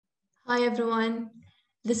Hi everyone,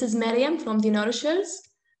 this is Mariam from the Nourishers.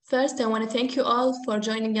 First, I want to thank you all for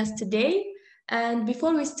joining us today. And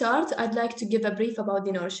before we start, I'd like to give a brief about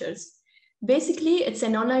the Nourishers. Basically, it's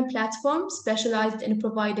an online platform specialized in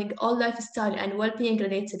providing all lifestyle and well-being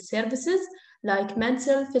related services like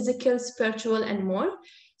mental, physical, spiritual, and more.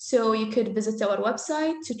 So you could visit our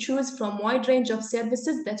website to choose from a wide range of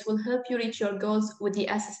services that will help you reach your goals with the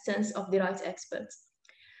assistance of the right experts.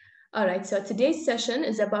 All right, so today's session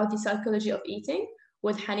is about the psychology of eating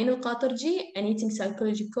with Hanin Al-Qatarji, an eating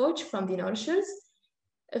psychology coach from the Nourishers.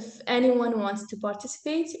 If anyone wants to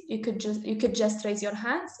participate, you could just raise your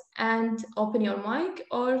hands and open your mic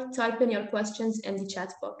or type in your questions in the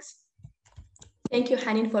chat box. Thank you,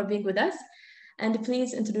 Hanin, for being with us, and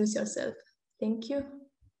please introduce yourself. Thank you.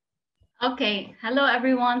 Okay, hello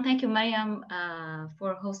everyone. Thank you, Mariam,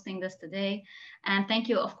 for hosting this today. And thank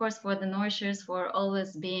you, of course, for the Nourishers for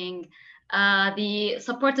always being the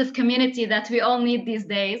supportive community that we all need these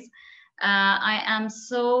days. I am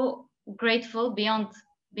so grateful, beyond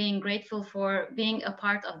being grateful, for being a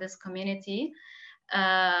part of this community,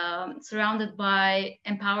 surrounded by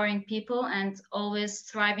empowering people and always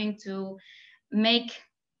striving to make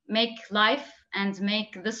life and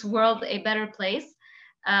make this world a better place.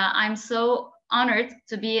 I'm so honored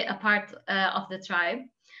to be a part of the tribe.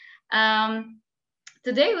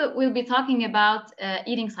 Today we'll be talking about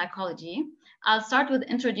eating psychology. I'll start with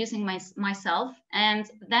introducing myself, and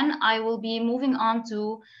then I will be moving on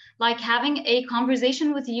to having a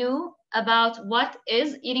conversation with you about what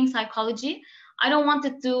is eating psychology. I don't want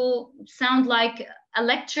it to sound like a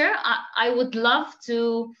lecture. I would love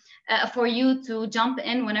to for you to jump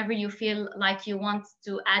in whenever you feel like you want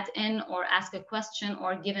to add in or ask a question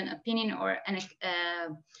or give an opinion or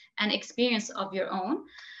an experience of your own.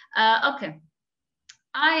 Okay,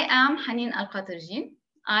 I am Hanin Al-Qatarji.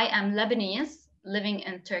 I am Lebanese living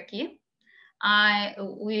in Turkey.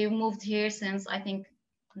 We moved here since I think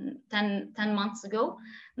 10 months ago,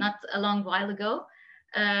 not a long while ago.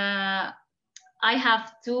 I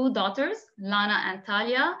have two daughters, Lana and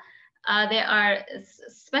Talia. They are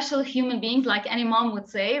special human beings, like any mom would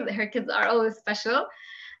say. Her kids are always special.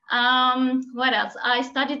 What else? I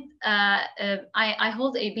studied, I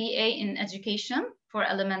hold a BA in education for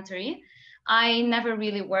elementary. I never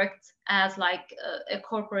really worked as a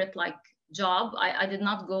corporate job. I did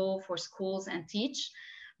not go for schools and teach,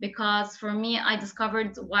 because for me, I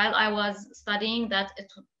discovered while I was studying that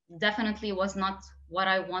it definitely was not what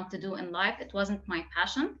I want to do in life. It wasn't my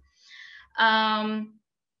passion.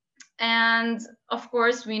 And of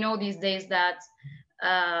course, we know these days that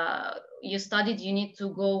you studied, you need to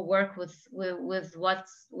go work with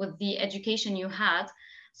the education you had.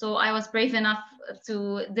 So I was brave enough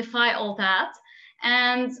to defy all that,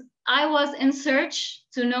 and I was in search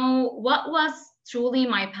to know what was truly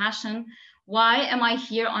my passion. Why am I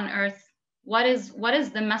here on earth? What is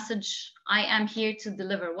the message I am here to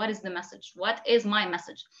deliver? What is the message? What is my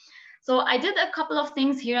message? So I did a couple of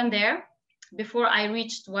things here and there before I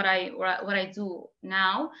reached what I do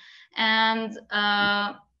now. And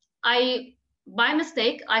I, by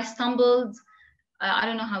mistake, I stumbled, I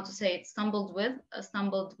don't know how to say it, stumbled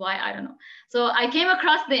by, I don't know. So I came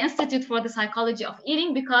across the Institute for the Psychology of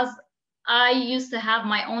Eating because I used to have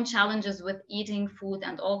my own challenges with eating food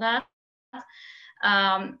and all that.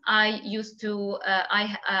 I used to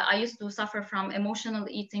suffer from emotional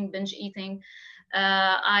eating, binge eating.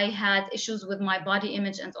 I had issues with my body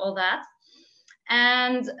image and all that.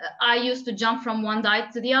 And I used to jump from one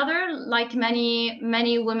diet to the other, like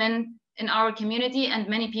many women in our community and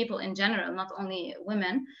many people in general, not only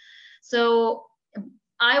women. So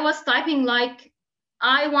I was typing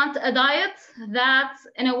I want a diet that,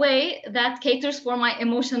 in a way, that caters for my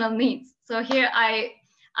emotional needs. So here I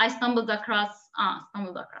stumbled across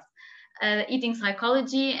eating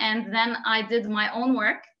psychology, and then I did my own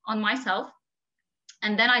work on myself,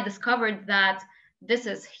 and then I discovered that this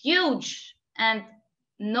is huge and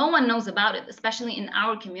no one knows about it, especially in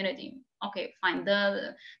our community. Okay, fine.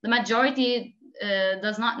 The majority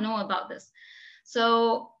does not know about this.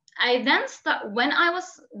 So I then when I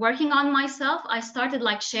was working on myself, I started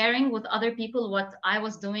sharing with other people what I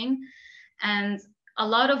was doing. And a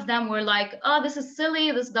lot of them were like, oh, this is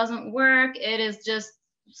silly. This doesn't work. It is just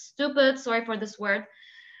stupid. Sorry for this word.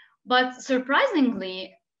 But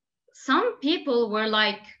surprisingly, some people were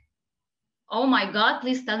like, oh my God,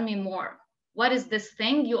 please tell me more. What is this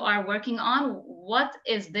thing you are working on? What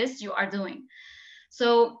is this you are doing?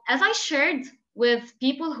 So as I shared with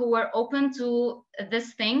people who were open to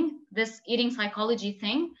this thing, this eating psychology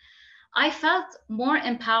thing, I felt more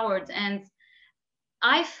empowered, and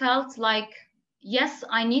I felt like yes,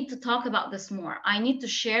 I need to talk about this more. I need to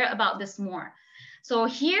share about this more. So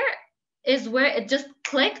here is where it just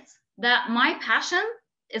clicked that my passion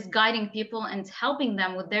is guiding people and helping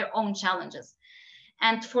them with their own challenges.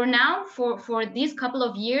 And for now, for these couple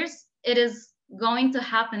of years, it is going to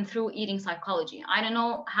happen through eating psychology. I don't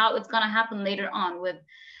know how it's going to happen later on with,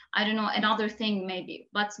 I don't know, another thing maybe,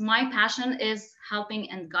 but my passion is helping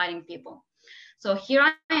and guiding people. So here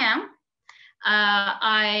I am.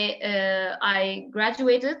 I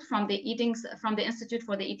graduated from the Institute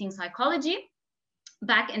for the Eating Psychology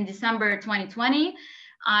back in December 2020.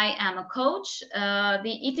 I am a coach.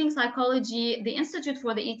 The Institute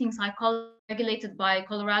for the Eating Psychology, regulated by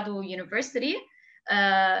Colorado University,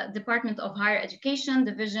 Department of Higher Education,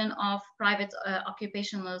 Division of Private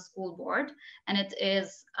Occupational School Board, and it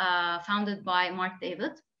is founded by Mark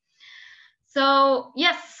David. So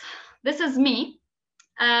yes, this is me.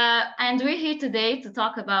 And we're here today to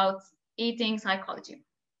talk about eating psychology.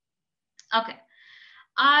 Okay,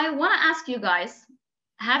 I want to ask you guys,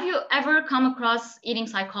 have you ever come across eating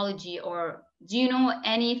psychology, or do you know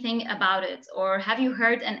anything about it, or have you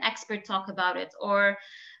heard an expert talk about it, or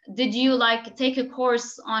did you like take a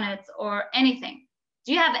course on it or anything?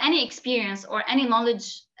 Do you have any experience or any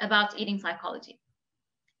knowledge about eating psychology?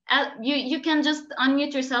 You can just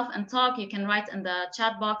unmute yourself and talk. You can write in the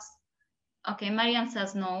chat box. Okay, Mariam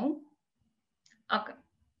says no. Okay.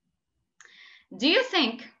 Do you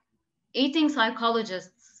think eating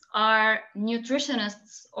psychologists are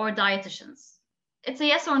nutritionists or dietitians? It's a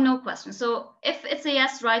yes or no question. So if it's a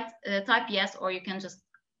yes, type yes, or you can just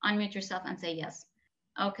unmute yourself and say yes.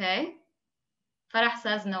 Okay. Farah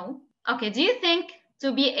says no. Okay. Do you think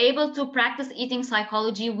to be able to practice eating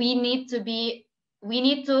psychology, we need to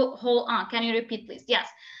hold on? Can you repeat, please? Yes.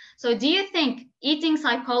 So do you think eating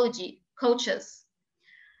psychology coaches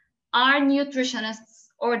are nutritionists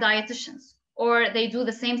or dietitians, or they do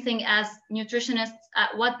the same thing as nutritionists,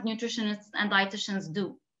 what nutritionists and dietitians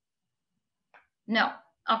do? No.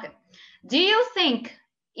 Okay. Do you think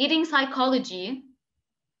eating psychology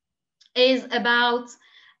is about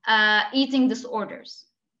eating disorders?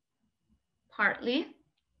 Partly.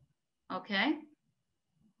 Okay.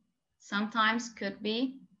 Sometimes could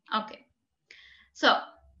be. Okay. So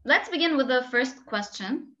let's begin with the first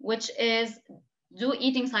question, which is, do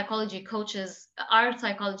eating psychology coaches, are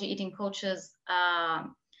psychology eating coaches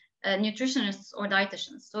nutritionists or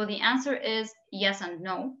dietitians? So the answer is yes and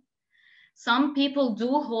no. Some people do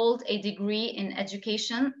hold a degree in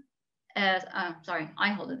education. Sorry, I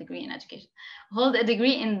hold a degree in education. Hold a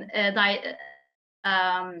degree in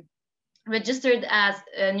registered as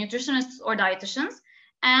nutritionists or dietitians,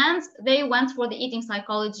 and they went for the eating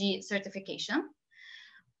psychology certification.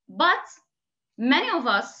 But many of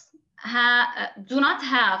us do not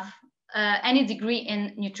have any degree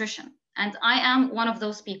in nutrition, and I am one of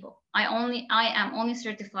those people. I am only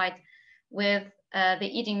certified with the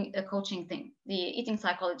eating coaching thing, the eating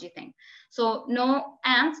psychology thing. So no.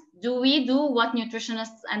 And do we do what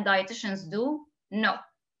nutritionists and dietitians do? No.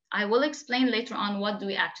 I will explain later on what do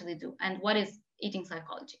we actually do and what is eating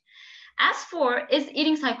psychology. As for, is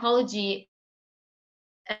eating psychology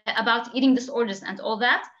about eating disorders and all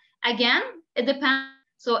that, again, it depends.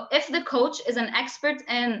 So if the coach is an expert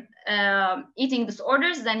in eating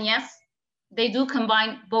disorders, then yes, they do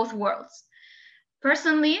combine both worlds.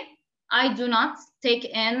 Personally, I do not take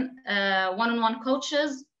in one-on-one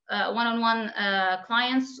coaches, one-on-one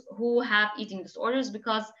clients who have eating disorders,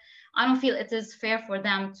 because I don't feel it is fair for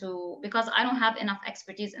them to, because I don't have enough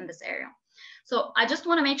expertise in this area. So I just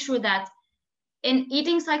want to make sure that in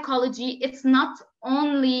eating psychology, it's not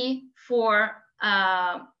only for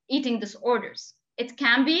eating disorders. It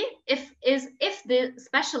can be if the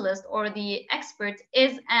specialist or the expert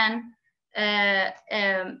is an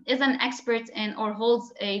expert in or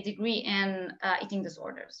holds a degree in eating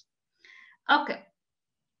disorders. Okay,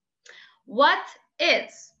 what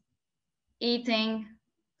is eating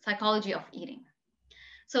psychology of eating?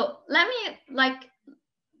 So let me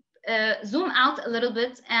zoom out a little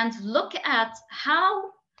bit and look at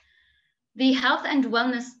how the health and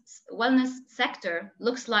wellness sector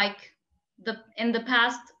looks like in the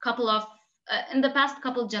past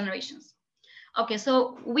couple generations. Okay,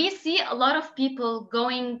 so we see a lot of people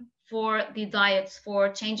going for the diets, for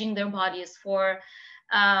changing their bodies, for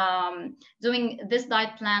doing this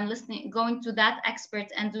diet plan, going to that expert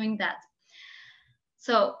and doing that.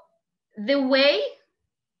 So the way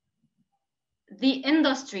the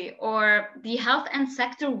industry or the health and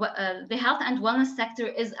wellness sector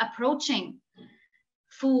is approaching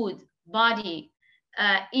food, body,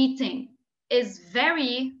 eating is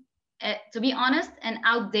very, to be honest, an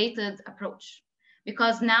outdated approach.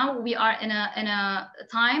 because now we are in a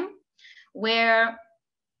time where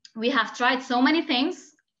we have tried so many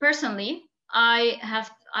things. Personally, I've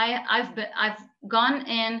gone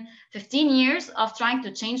in 15 years of trying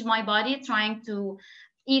to change my body, trying to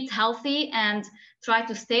eat healthy and try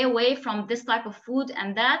to stay away from this type of food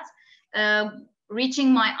and that,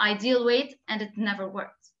 reaching my ideal weight, and it never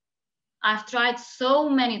worked. I've tried so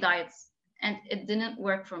many diets and it didn't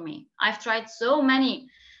work for me. I've tried so many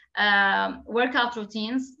workout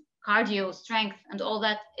routines, cardio, strength, and all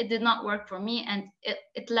that. It did not work for me, and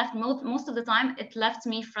it left most of the time, it left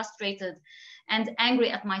me frustrated and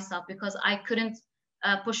angry at myself because I couldn't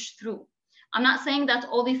push through. I'm not saying that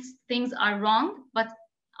all these things are wrong, but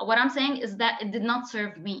what I'm saying is that it did not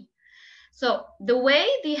serve me. So the way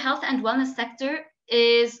the health and wellness sector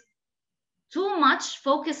is too much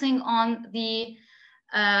focusing on the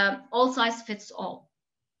all size fits all.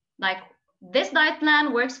 Like, this diet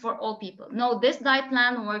plan works for all people. No, this diet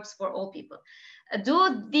plan works for all people.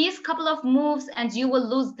 Do these couple of moves and you will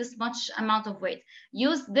lose this much amount of weight.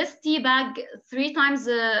 Use this tea bag 3 times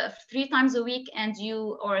a week and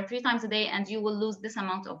or 3 times a day, and you will lose this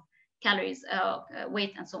amount of calories,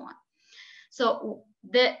 weight, and so on. So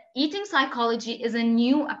the eating psychology is a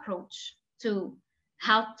new approach to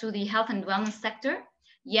the health and wellness sector.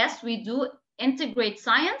 Yes, we do integrate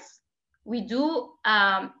science. We do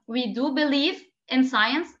believe in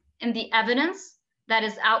science, in the evidence that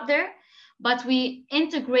is out there, but we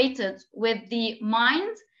integrate it with the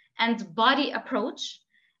mind and body approach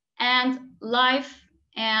and life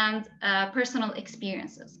and personal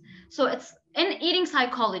experiences. So it's in eating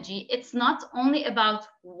psychology, it's not only about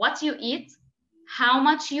what you eat, how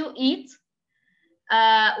much you eat,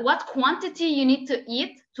 what quantity you need to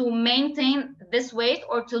eat to maintain this weight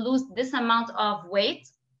or to lose this amount of weight.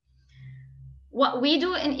 What we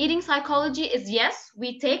do in eating psychology is, yes,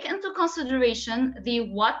 we take into consideration the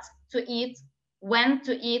what to eat, when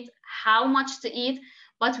to eat, how much to eat,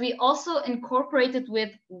 but we also incorporate it with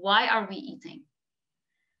why are we eating?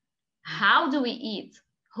 How do we eat?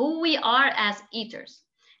 Who we are as eaters.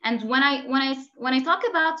 And when I talk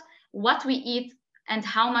about what we eat and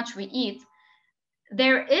how much we eat,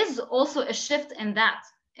 there is also a shift in that.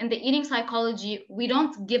 In the eating psychology, we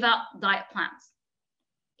don't give out diet plans.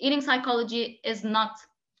 Eating psychology is not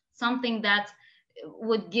something that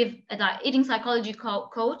would give a eating psychology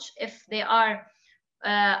coach, if they are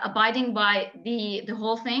abiding by the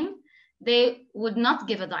whole thing, they would not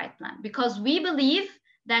give a diet plan, because we believe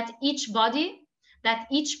that each body, that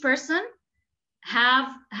each person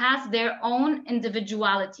has their own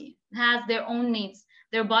individuality, has their own needs.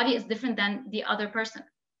 Their body is different than the other person.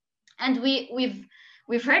 And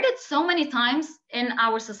we've heard it so many times in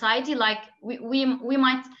our society. Like we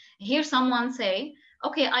might hear someone say,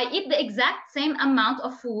 okay, I eat the exact same amount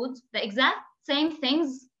of food, the exact same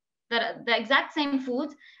things, the exact same food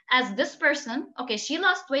as this person. Okay, she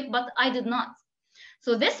lost weight, but I did not.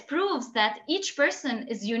 So this proves that each person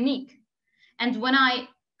is unique. And when I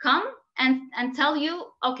come and tell you,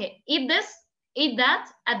 okay, eat this, eat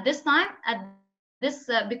that at this time, at this,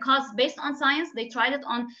 because based on science, they tried it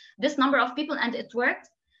on this number of people and it worked,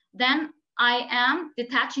 then I am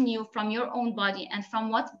detaching you from your own body and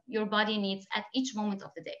from what your body needs at each moment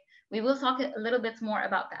of the day. We will talk a little bit more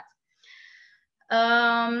about that.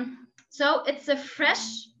 So it's a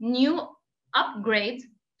fresh, new upgrade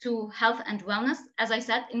to health and wellness. As I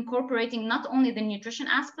said, incorporating not only the nutrition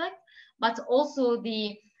aspect, but also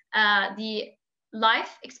the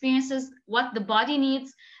life experiences, what the body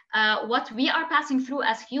needs, what we are passing through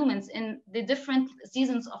as humans in the different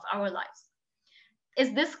seasons of our lives.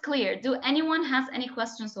 Is this clear? Do anyone has any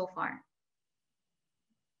questions so far?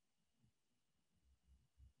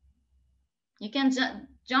 You can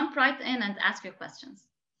jump right in and ask your questions.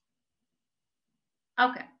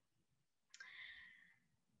 Okay.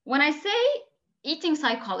 When I say eating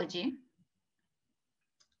psychology,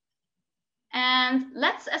 and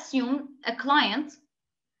let's assume a client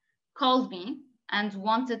called me and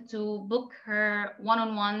wanted to book her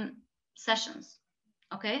one-on-one sessions,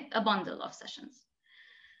 okay, a bundle of sessions.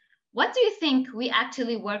 What do you think we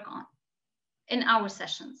actually work on in our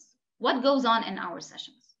sessions? What goes on in our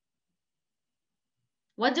sessions?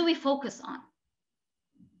 What do we focus on?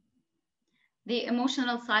 The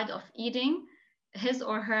emotional side of eating, his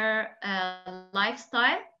or her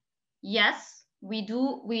lifestyle. Yes, we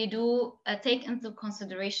do take into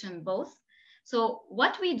consideration both. So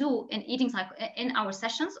what we do in our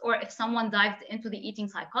sessions, or if someone dived into the eating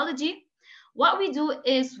psychology, what we do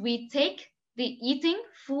is we take the eating,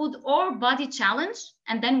 food, or body challenge,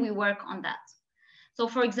 and then we work on that. So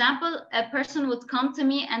for example, a person would come to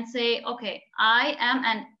me and say, okay,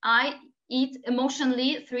 I eat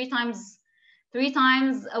emotionally 3 times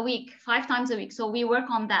a week, 5 times a week. So we work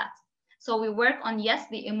on that. So we work on, yes,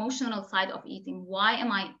 the emotional side of eating. Why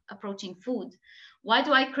am I approaching food? Why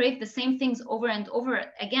do I crave the same things over and over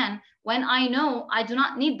again when I know I do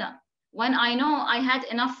not need them? When I know I had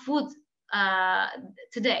enough food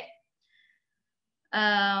today?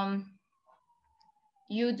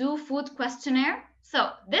 You do food questionnaire.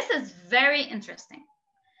 So this is very interesting.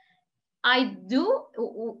 I do,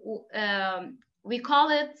 we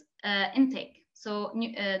call it intake. So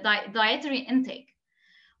dietary intake.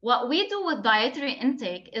 What we do with dietary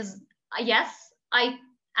intake is, yes, I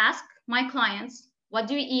ask my clients, what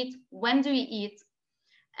do you eat? When do you eat?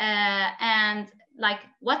 And like,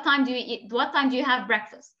 what time do you eat? What time do you have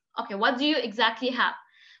breakfast? Okay, what do you exactly have?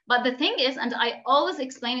 But the thing is, and I always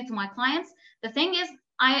explain it to my clients, the thing is,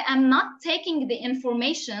 I am not taking the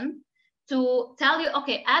information to tell you,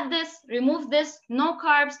 okay, add this, remove this, no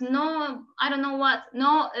carbs, no, I don't know what,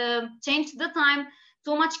 no, change the time,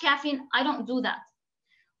 too much caffeine. I don't do that.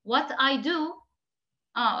 What I do,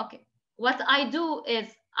 what I do is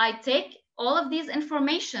I take all of these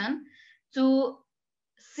information to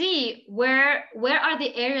see where are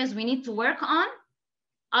the areas we need to work on,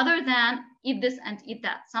 other than eat this and eat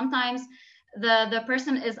that. Sometimes the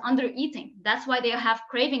person is under eating. That's why they have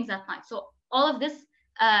cravings at night. So all of this,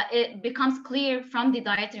 it becomes clear from the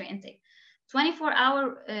dietary intake.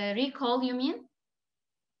 24-hour recall, you mean?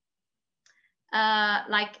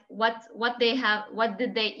 Like what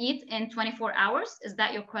did they eat in 24 hours? Is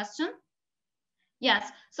that your question? Yes.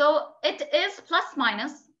 So it is plus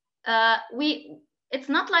minus. It's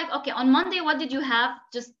not like, okay, on Monday, what did you have?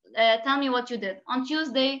 Just tell me what you did. On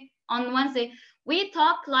Tuesday, on Wednesday, we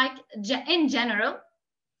talk like in general.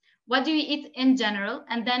 What do you eat in general?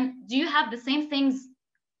 And then do you have the same things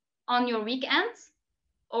on your weekends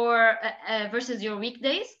or versus your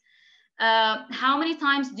weekdays? How many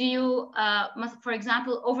times do you, for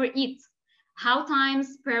example, overeat? How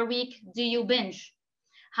times per week do you binge?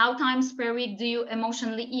 How times per week do you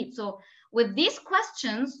emotionally eat? So with these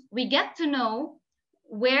questions, we get to know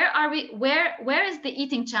where is the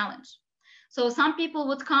eating challenge? So some people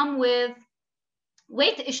would come with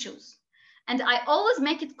weight issues. And I always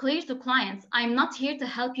make it clear to clients, I'm not here to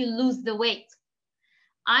help you lose the weight.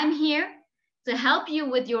 I'm here to help you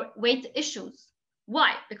with your weight issues.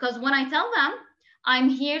 Why? Because when I tell them I'm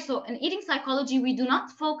here, so in eating psychology, we do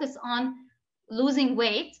not focus on losing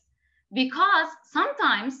weight, because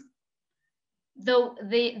sometimes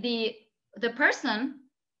the person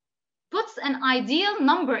puts an ideal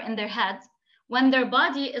number in their head when their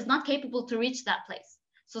body is not capable to reach that place.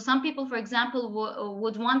 So some people, for example,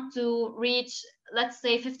 would want to reach, let's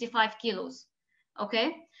say, 55 kilos,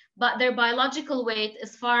 okay? But their biological weight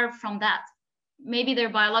is far from that. Maybe their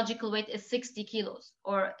biological weight is 60 kilos,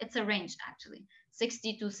 or it's a range actually,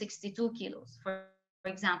 60 to 62 kilos, for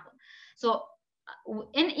example. So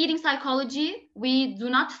in eating psychology, we do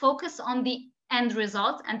not focus on the end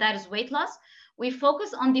result, and that is weight loss. We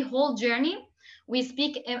focus on the whole journey. We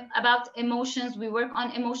speak about emotions. We work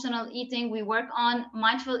on emotional eating. We work on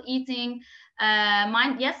mindful eating,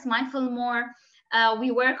 mindful more. We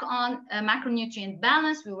work on macronutrient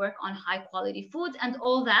balance. We work on high quality food and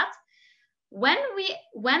all that. When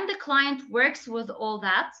the client works with all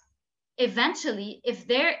that, eventually, if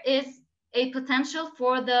there is a potential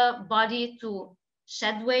for the body to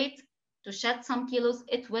shed weight, to shed some kilos,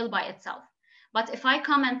 it will by itself. But if I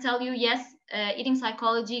come and tell you, yes, eating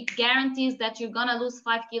psychology guarantees that you're gonna lose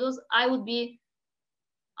 5 kilos, I would be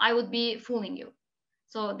fooling you.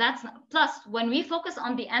 So that's, plus when we focus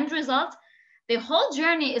on the end result, the whole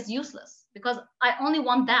journey is useless, because I only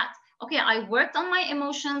want that. Okay, I worked on my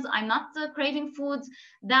emotions. I'm not craving foods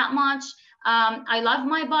that much. I love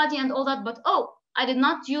my body and all that, but oh, I did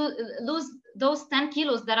not lose those 10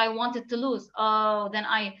 kilos that I wanted to lose. Oh, then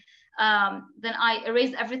I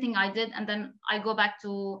erase everything I did, and then I go back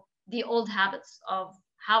to the old habits of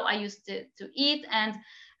how I used to eat and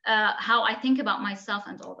how I think about myself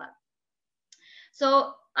and all that.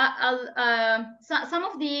 So some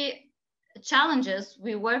of the challenges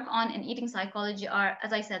we work on in eating psychology are,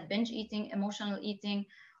 as I said, binge eating, emotional eating,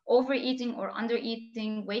 overeating or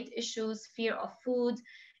undereating, weight issues, fear of food,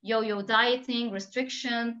 yo-yo dieting,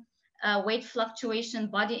 restriction, weight fluctuation,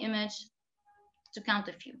 body image, to count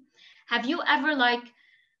a few. Have you ever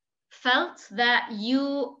felt that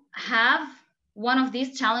you have one of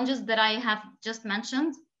these challenges that I have just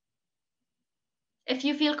mentioned? If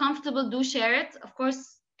you feel comfortable, do share it. Of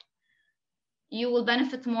course, you will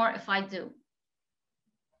benefit more if I do.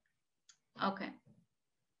 Okay.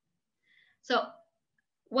 So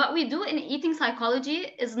what we do in eating psychology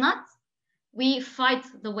is not we fight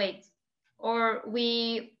the weight. or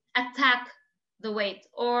we attack the weight,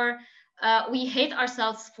 or we hate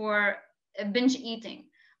ourselves for binge eating,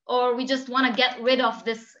 or we just want to get rid of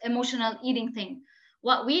this emotional eating thing.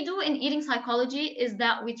 What we do in eating psychology is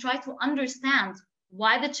that we try to understand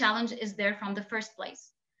why the challenge is there from the first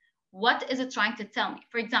place. What is it trying to tell me?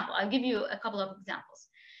 For example, I'll give you a couple of examples.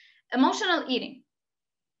 Emotional eating.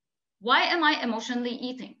 Why am I emotionally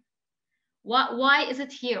eating? Why is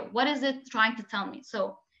it here? What is it trying to tell me?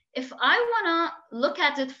 So if I want to look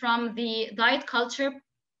at it from the diet culture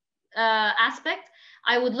aspect,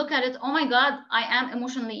 I would look at it, oh my God, I am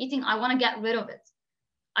emotionally eating. I want to get rid of it.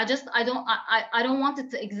 I don't want it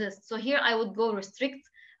to exist. So here I would go restrict,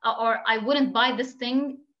 or I wouldn't buy this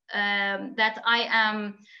thing that I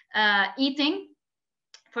am eating.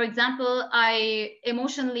 For example, I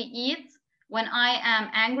emotionally eat when I am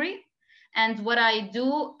angry. And what I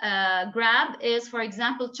do grab is, for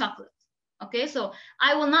example, chocolate. Okay, so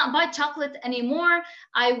I will not buy chocolate anymore.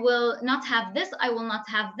 I will not have this. I will not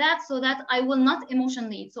have that, so that I will not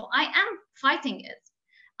emotionally eat. So I am fighting it.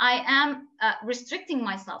 I am restricting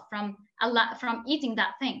myself from eating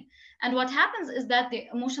that thing. And what happens is that the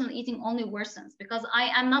emotional eating only worsens because I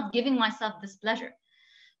am not giving myself this pleasure.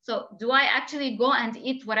 So do I actually go and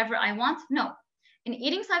eat whatever I want? No. In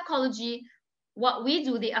eating psychology, what we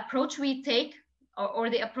do, the approach we take, or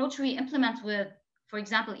the approach we implement with, for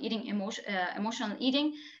example, eating emotional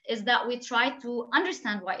eating, is that we try to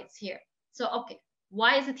understand why it's here. So, okay,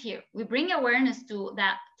 why is it here? We bring awareness to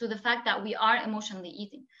the fact that we are emotionally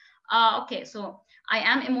eating. Okay, so I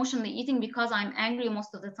am emotionally eating because I'm angry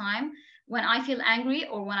most of the time. When I feel angry,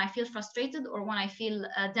 or when I feel frustrated, or when I feel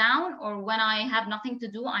down, or when I have nothing to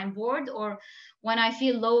do, I'm bored, or when I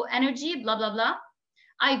feel low energy, blah, blah, blah,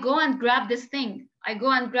 I go and grab this thing. I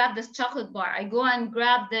go and grab this chocolate bar. I go and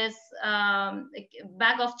grab this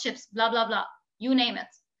bag of chips, blah, blah, blah, you name it.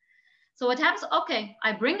 So what happens? Okay,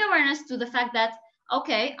 I bring awareness to the fact that,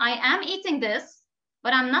 okay, I am eating this,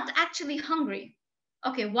 but I'm not actually hungry.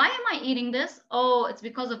 Okay, why am I eating this? Oh, it's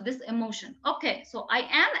because of this emotion. Okay, so I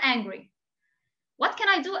am angry. What can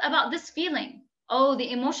I do about this feeling? Oh,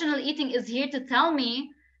 the emotional eating is here to tell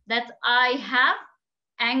me that I have,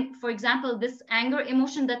 for example, this anger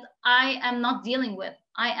emotion that I am not dealing with.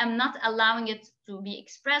 I am not allowing it to be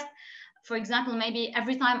expressed. For example, maybe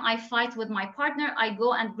every time I fight with my partner, I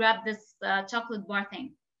go and grab this chocolate bar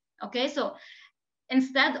thing. Okay, so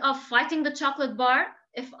instead of fighting the chocolate bar,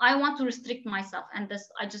 if I want to restrict myself and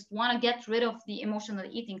I just want to get rid of the emotional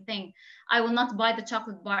eating thing, I will not buy the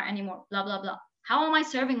chocolate bar anymore, blah, blah, blah. How am I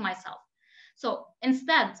serving myself? So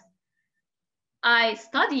instead, I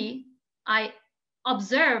study, I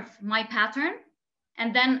observe my pattern,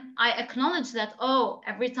 and then I acknowledge that, oh,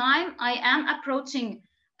 every time I am approaching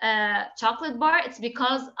a chocolate bar, it's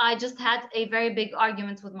because I just had a very big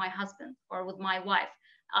argument with my husband or with my wife.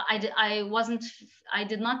 I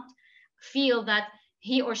did not feel that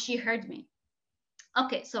he or she heard me.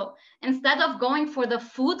 Okay, so instead of going for the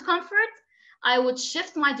food comfort, I would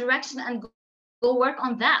shift my direction and go work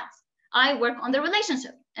on that. I work on the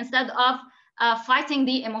relationship instead of fighting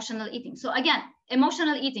the emotional eating. So again,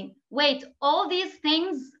 emotional eating. Wait, all these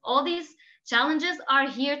things, all these challenges are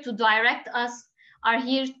here to direct us, are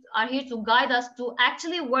here to guide us to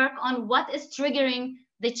actually work on what is triggering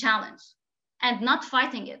the challenge, and not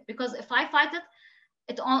fighting it. Because if I fight it,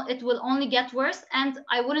 it will only get worse, and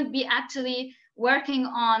I wouldn't be actually working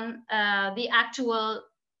on the actual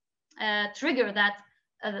trigger that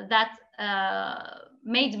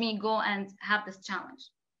made me go and have this challenge.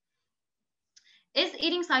 Is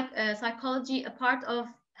eating psychology a part of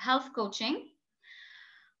health coaching?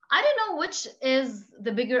 I don't know which is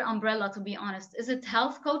the bigger umbrella, to be honest. Is it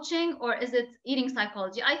health coaching or is it eating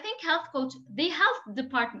psychology? I think health coach, the health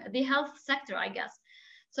department, the health sector, I guess.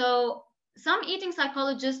 So some eating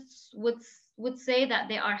psychologists would say that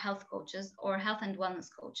they are health coaches or health and wellness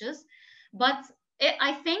coaches. But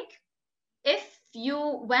I think if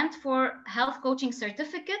you went for health coaching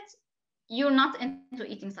certificate, you're not into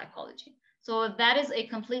eating psychology. So that is a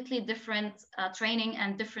completely different training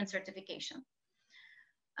and different certification.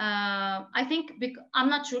 I think, I'm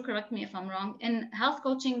not sure, correct me if I'm wrong, in health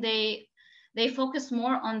coaching, they focus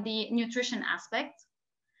more on the nutrition aspect.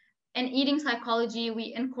 In eating psychology,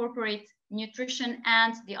 we incorporate nutrition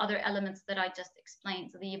and the other elements that I just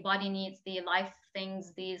explained, the body needs, the life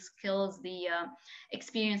things, the skills, the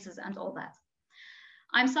experiences, and all that.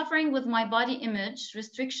 I'm suffering with my body image,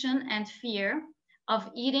 restriction, and fear of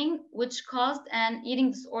eating, which caused an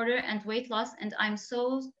eating disorder and weight loss. And I'm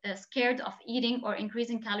so scared of eating or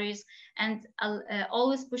increasing calories, and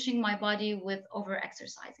always pushing my body with over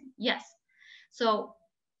exercising. Yes. So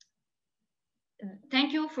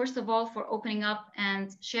thank you, first of all, for opening up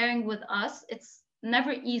and sharing with us. It's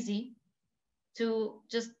never easy to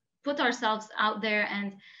just put ourselves out there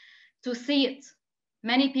and to see it.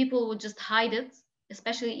 Many people would just hide it,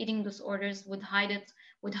 especially eating disorders, would hide it,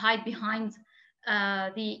 would hide behind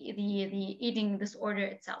the eating disorder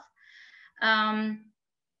itself.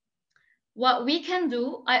 What we can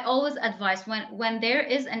do, I always advise when there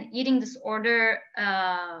is an eating disorder,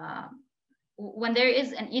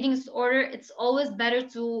 it's always better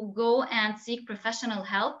to go and seek professional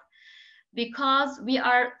help, because we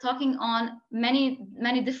are talking on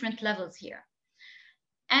many different levels here.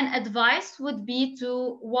 And advice would be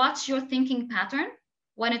to watch your thinking pattern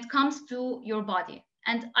when it comes to your body.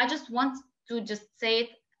 And I just want to just say it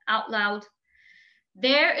out loud.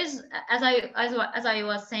 There is, as I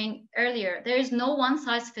was saying earlier, there is no one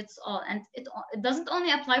size fits all, and it doesn't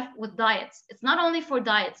only apply with diets. It's not only for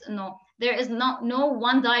diets. No, there is no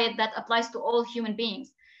one diet that applies to all human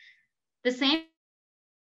beings. The same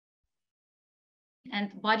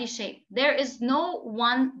and body shape. There is no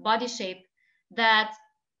one body shape that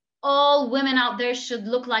all women out there should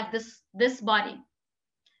look like this body,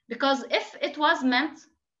 because if it was meant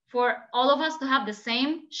for all of us to have the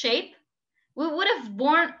same shape, we would have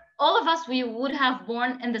born, all of us, we would have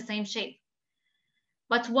born in the same shape.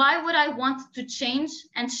 But why would I want to change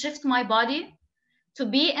and shift my body to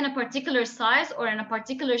be in a particular size or in a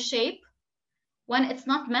particular shape when it's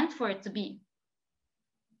not meant for it to be?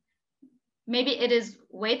 Maybe it is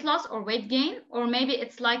weight loss or weight gain, or maybe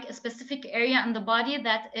it's like a specific area in the body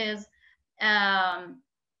that is,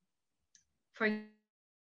 for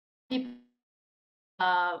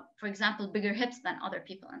example, bigger hips than other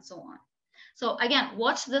people, and so on. So again,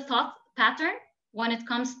 watch the thought pattern when it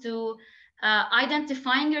comes to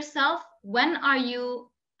identifying yourself. When are you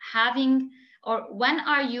having, or when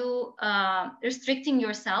are you restricting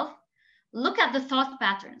yourself? Look at the thought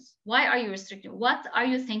patterns. Why are you restricting? What are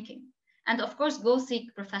you thinking? And of course, go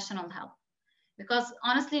seek professional help, because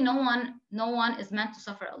honestly, no one is meant to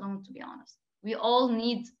suffer alone, to be honest. We all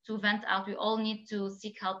need to vent out. We all need to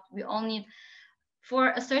seek help. We all need,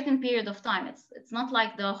 for a certain period of time. It's not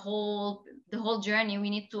like the whole journey.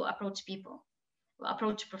 We need to approach people,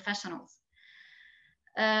 approach professionals.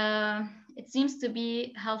 It seems to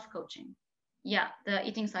be health coaching. Yeah, the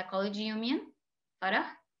eating psychology, you mean, Farah?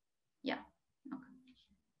 Yeah. Okay.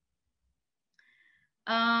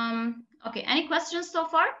 Okay, any questions so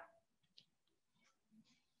far?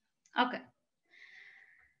 Okay.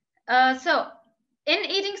 So in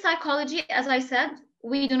eating psychology, as I said,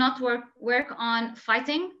 we do not work on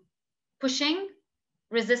fighting, pushing,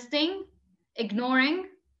 resisting, ignoring,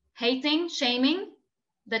 hating, shaming,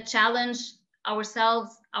 the challenge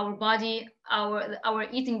ourselves, our body, our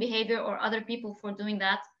eating behavior, or other people for doing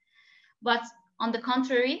that. But on the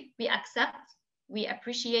contrary, we accept, we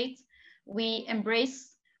appreciate, we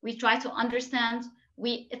embrace, we try to understand.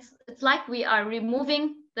 It's like we are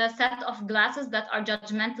removing the set of glasses that are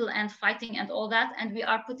judgmental and fighting and all that, and we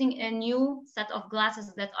are putting a new set of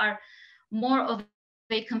glasses that are more of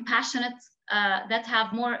a compassionate, that has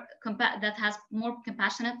more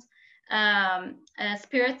compassionate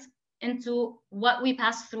spirit into what we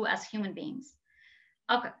pass through as human beings.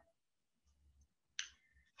 Okay.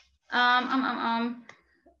 Are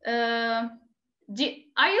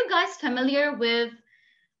you guys familiar with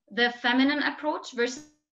the feminine approach versus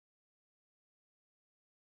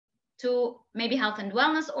to maybe health and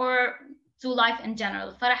wellness, or to life in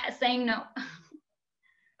general? Farah is saying no.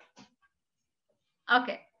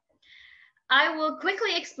 Okay, I will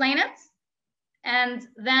quickly explain it, and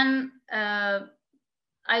then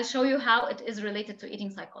I'll show you how it is related to eating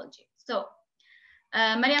psychology. So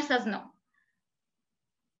Mariam says no.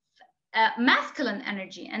 Masculine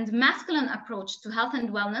energy and masculine approach to health and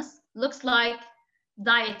wellness looks like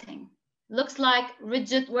dieting, looks like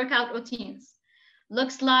rigid workout routines,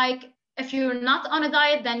 looks like if you're not on a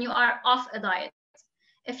diet, then you are off a diet.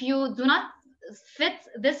 If you do not fit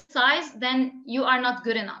this size, then you are not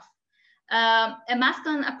good enough. A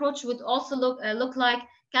masculine approach would also look like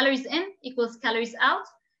calories in equals calories out.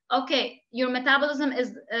 Okay, your metabolism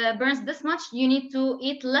is burns this much. You need to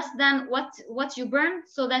eat less than what you burn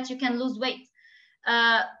so that you can lose weight.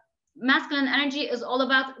 Masculine energy is all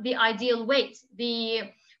about the ideal weight,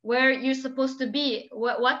 where you're supposed to be,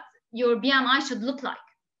 what your BMI should look like,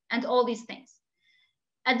 and all these things.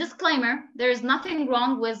 A disclaimer: there is nothing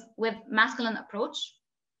wrong with masculine approach,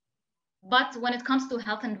 but when it comes to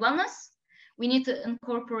health and wellness, we need to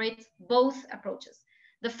incorporate both approaches.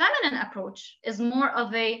 The feminine approach is more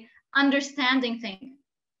of a understanding thing,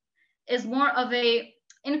 is more of a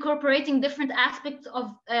incorporating different aspects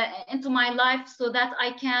of into my life so that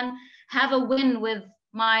I can have a win with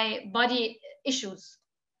my body issues.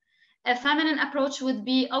 A feminine approach would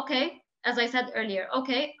be, okay, as I said earlier,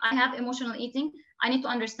 okay, I have emotional eating. I need to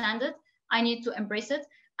understand it. I need to embrace it.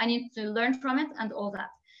 I need to learn from it and all that.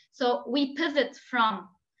 So we pivot from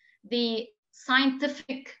the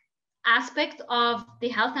scientific aspect of the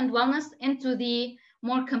health and wellness into the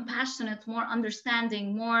more compassionate, more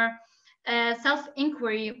understanding, more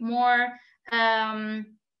self-inquiry, more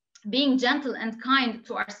being gentle and kind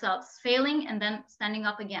to ourselves, failing and then standing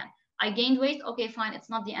up again. I gained weight, okay, fine, it's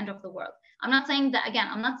not the end of the world. I'm not saying that, again,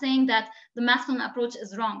 I'm not saying that the masculine approach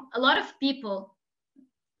is wrong. A lot of people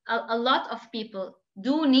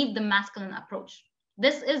do need the masculine approach.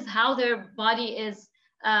 This is how their body is,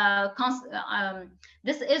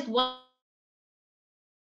 this is what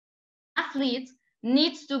athlete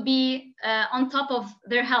needs to be on top of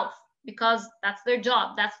their health, because that's their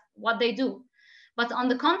job, that's what they do. But on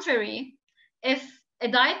the contrary, if a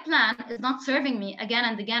diet plan is not serving me again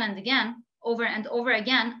and again and again, over and over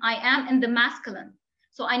again, I am in the masculine.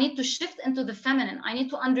 So I need to shift into the feminine. I need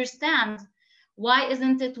to understand, why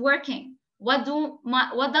isn't it working? What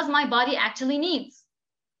does my body actually need?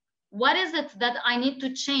 What is it that I need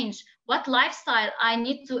to change? What lifestyle I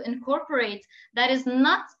need to incorporate that is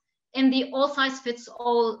not in the all size fits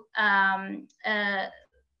all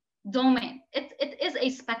domain? It is a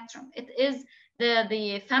spectrum. It is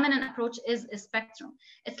the feminine approach is a spectrum.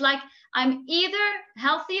 It's like, I'm either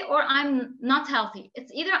healthy or I'm not healthy.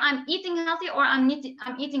 It's either I'm eating healthy or I'm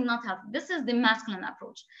eating not healthy. This is the masculine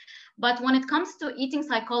approach. But when it comes to eating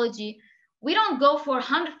psychology, we don't go for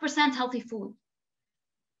 100% healthy food.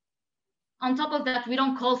 On top of that, we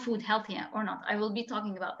don't call food healthy or not. I will be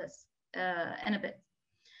talking about this in a bit.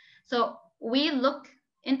 So we look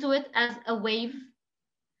into it as a wave.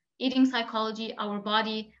 Eating psychology, our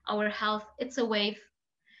body, our health, it's a wave.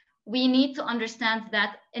 We need to understand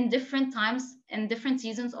that in different times, in different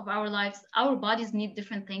seasons of our lives, our bodies need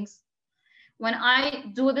different things. When I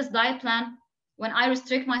do this diet plan, when I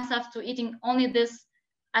restrict myself to eating only this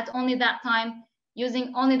at only that time,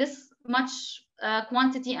 using only this much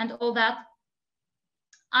quantity and all that,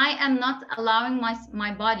 I am not allowing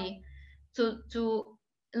my body to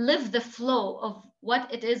live the flow of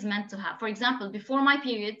what it is meant to have. For example, before my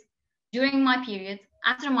period, during my period,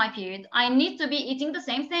 after my period, I need to be eating the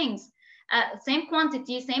same things, same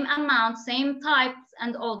quantity, same amount, same types,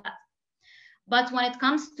 and all that. But when it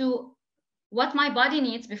comes to what my body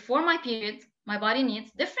needs before my period, my body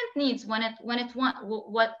needs different needs when it wants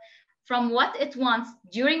what it wants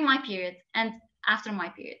during my period and after my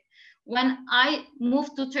period. When I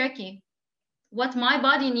moved to Turkey, what my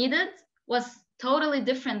body needed was totally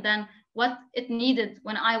different than what it needed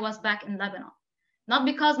when I was back in Lebanon. Not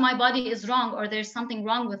because my body is wrong or there's something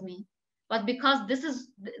wrong with me, but because this is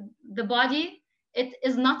the body, it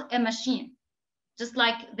is not a machine. Just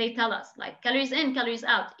like they tell us, like calories in, calories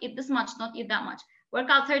out, eat this much, not eat that much. Work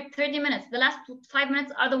out 30 minutes. The last 5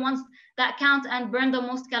 minutes are the ones that count and burn the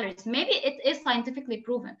most calories. Maybe it is scientifically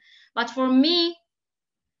proven, but for me,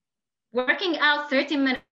 working out 30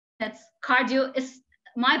 minutes cardio is,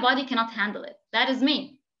 my body cannot handle it. That is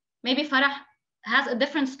me. Maybe Farah has a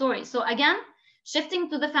different story. So again, shifting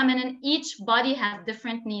to the feminine, each body has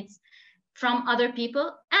different needs from other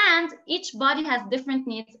people, and each body has different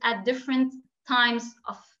needs at different times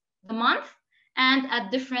of the month and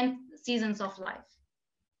at different seasons of life.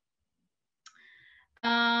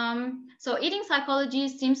 So eating psychology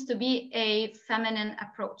seems to be a feminine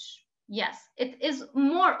approach. Yes, it is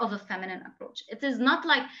more of a feminine approach. It is not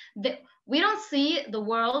like we don't see the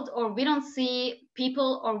world, or we don't see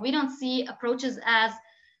people, or we don't see approaches as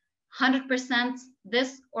 100%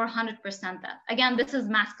 this or 100% that. Again, this is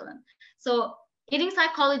masculine. So eating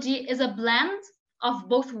psychology is a blend of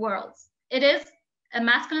both worlds. It is a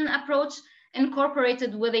masculine approach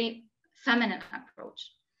incorporated with a feminine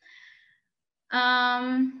approach.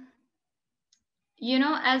 You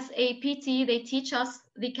know, as a PT, they teach us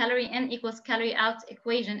the calorie in equals calorie out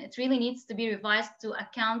equation. It really needs to be revised to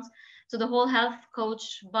account to the whole health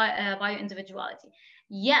coach bio-individuality.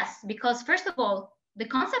 Yes, because first of all, the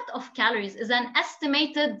concept of calories is an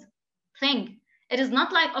estimated thing. It is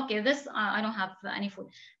not like, okay, this, I don't have any food.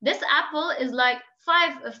 This apple is like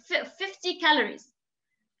 50 calories.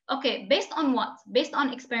 Okay, based on what? Based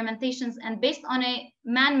on experimentations and based on a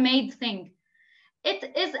man-made thing.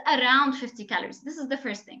 It is around 50 calories. This is the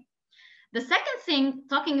first thing. The second thing,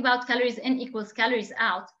 talking about calories in equals calories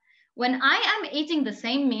out, when I am eating the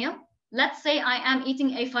same meal, let's say I am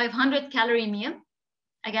eating a 500 calorie meal.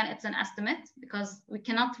 Again, it's an estimate because we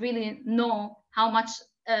cannot really know how much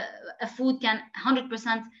a food can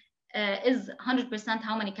 100% is 100%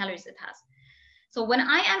 how many calories it has. So when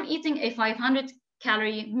I am eating a 500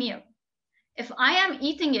 calorie meal, if I am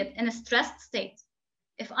eating it in a stressed state,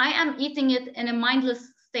 if I am eating it in a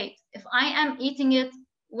mindless state, if I am eating it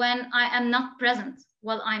when I am not present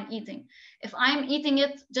while I'm eating, if I'm eating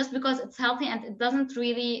it just because it's healthy and it doesn't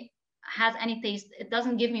really have any taste, it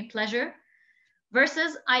doesn't give me pleasure,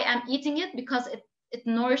 versus I am eating it because it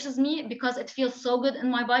nourishes me, because it feels so good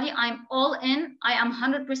in my body, I'm all in, I am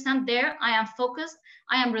 100% there, I am focused,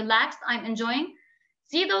 I am relaxed, I'm enjoying.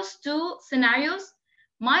 See those two scenarios?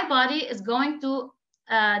 My body is going to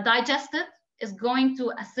digest it, is going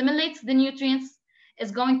to assimilate the nutrients,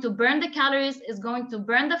 is going to burn the calories, is going to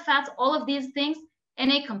burn the fats, all of these things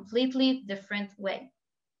in a completely different way.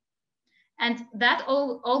 And that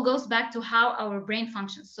all goes back to how our brain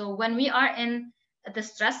functions. So when we are in the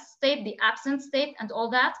stress state, the absent state, and all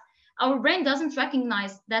that, our brain doesn't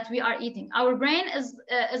recognize that we are eating. Our brain is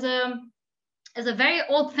a very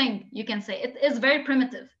old thing, you can say. It is very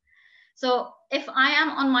primitive. So if I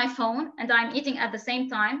am on my phone and I'm eating at the same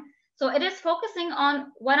time, so it is focusing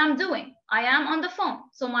on what I'm doing. I am on the phone.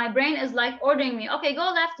 So my brain is like ordering me, okay,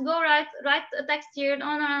 go left, go right, write a text here, no,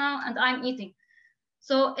 and I'm eating.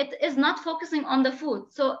 So it is not focusing on the food.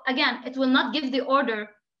 So again, it will not give the order,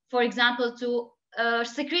 for example, to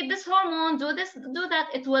secrete this hormone, do this, do that.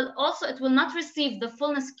 It will not receive the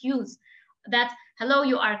fullness cues that, hello,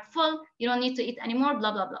 you are full, you don't need to eat anymore,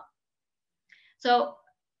 blah, blah, blah. So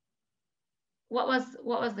what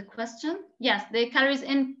was the question? Yes, the calories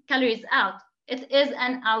in, calories out. It is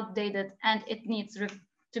an outdated and it needs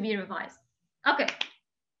to be revised. Okay.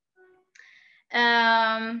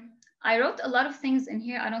 I wrote a lot of things in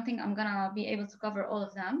here. I don't think I'm gonna be able to cover all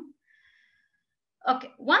of them.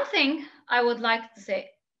 Okay, one thing I would like to say.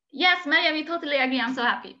 Yes, Maria, we totally agree. I'm so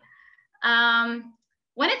happy.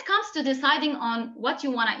 When it comes to deciding on what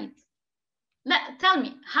you wanna eat, tell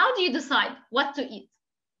me, how do you decide what to eat?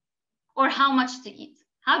 Or how much to eat?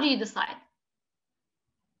 How do you decide?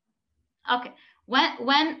 Okay,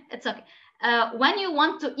 when it's okay. When you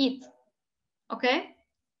want to eat, okay?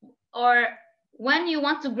 Or when you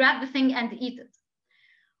want to grab the thing and eat it.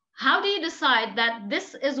 How do you decide that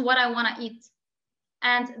this is what I want to eat?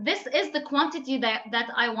 And this is the quantity that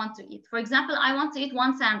I want to eat. For example, I want to eat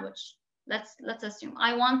one sandwich. Let's assume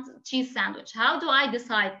I want a cheese sandwich. How do I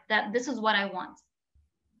decide that this is what I want?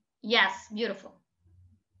 Yes, beautiful.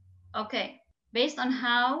 Okay, based on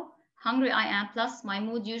how hungry I am, plus my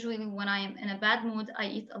mood, usually when I am in a bad mood, I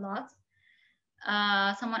eat a lot.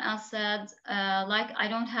 Someone else said, like, I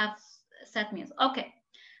don't have set meals. Okay,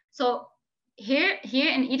 so here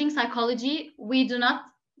in eating psychology, we do not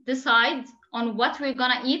decide on what we're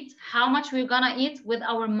gonna eat, how much we're gonna eat with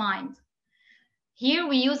our mind. Here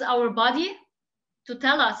we use our body to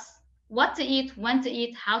tell us what to eat, when to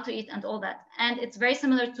eat, how to eat, and all that. And it's very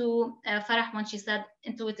similar to Farah when she said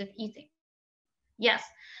intuitive eating. Yes,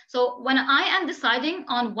 so when I am deciding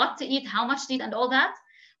on what to eat, how much to eat, and all that,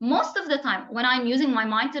 most of the time when I'm using my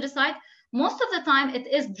mind to decide, most of the time it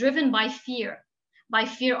is driven by fear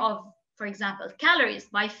of, for example, calories,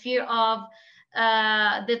 by fear of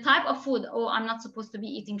the type of food. Oh, I'm not supposed to be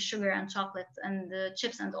eating sugar and chocolate and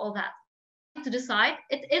chips and all that. To decide,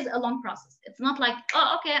 it is a long process. It's not like,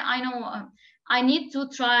 oh, okay, I know, I need to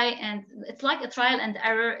try, and it's like a trial and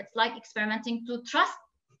error. It's like experimenting, to trust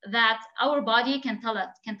that our body can tell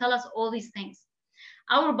us all these things.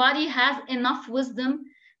 Our body has enough wisdom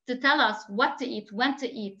to tell us what to eat, when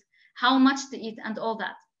to eat, how much to eat, and all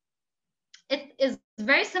that. It is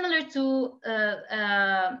very similar to,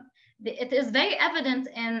 it is very evident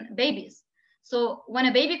in babies. So when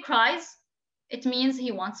a baby cries, it means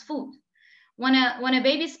he wants food. When a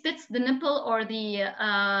baby spits the nipple or the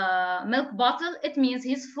milk bottle, it means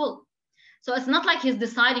he's full. So it's not like he's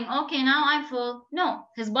deciding, okay, now I'm full. No,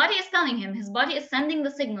 his body is telling him, his body is sending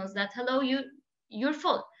the signals that, hello, you're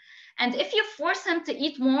full. And if you force him to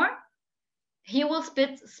eat more, he will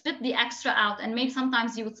spit the extra out, and maybe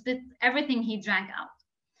sometimes he would spit everything he drank out.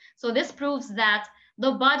 So this proves that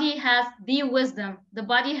the body has the wisdom, the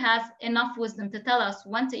body has enough wisdom to tell us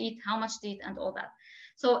when to eat, how much to eat, and all that.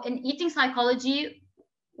 So in eating psychology,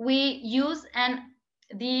 we use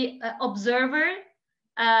the observer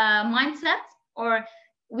mindset, or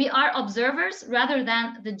we are observers rather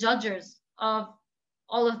than the judges of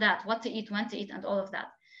all of that, what to eat, when to eat, and all of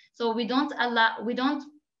that. So we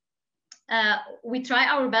try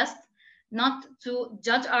our best not to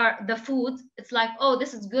judge the food. It's like, oh,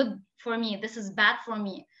 this is good for me, this is bad for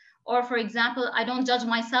me. Or for example, I don't judge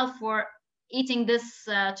myself for eating this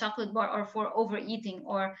chocolate bar, or for overeating,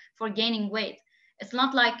 or for gaining weight. It's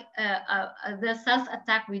not like the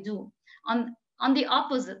self-attack we do. On the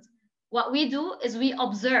opposite, what we do is we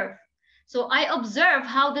observe. So I observe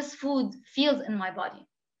how this food feels in my body.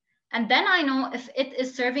 And then I know if it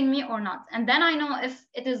is serving me or not. And then I know if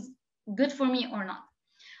it is good for me or not.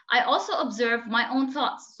 I also observe my own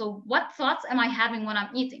thoughts. So what thoughts am I having when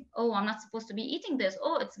I'm eating? Oh, I'm not supposed to be eating this.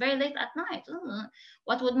 Oh, it's very late at night.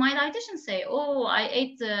 What would my dietitian say? Oh, I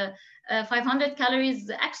ate 500 calories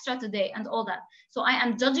extra today and all that. So I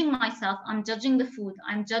am judging myself. I'm judging the food.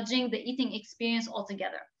 I'm judging the eating experience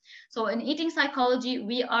altogether. So in eating psychology,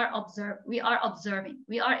 we are observing,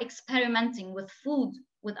 we are experimenting with food,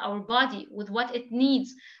 with our body, with what it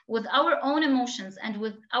needs, with our own emotions, and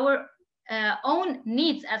with our own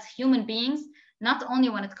needs as human beings, not only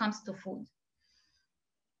when it comes to food.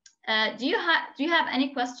 Do you have any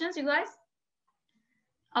questions, you guys?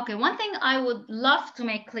 Okay, one thing I would love to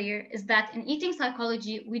make clear is that in eating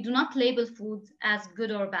psychology, we do not label food as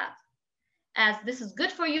good or bad, as this is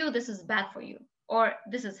good for you, this is bad for you, or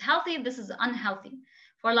this is healthy, this is unhealthy.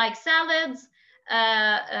 For like salads,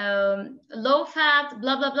 low fat,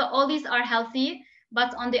 blah, blah, blah, all these are healthy.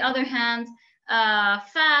 But on the other hand,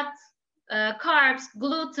 fat, carbs,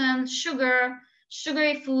 gluten, sugar,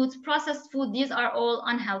 sugary foods, processed food, these are all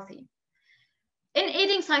unhealthy. In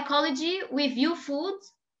eating psychology, we view food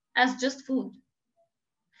as just food.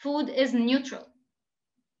 Food is neutral.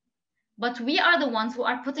 But we are the ones who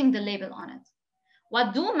are putting the label on it.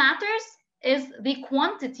 What matters is the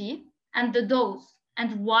quantity and the dose.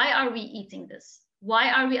 And why are we eating this?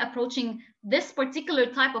 Why are we approaching this particular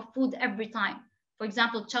type of food every time? For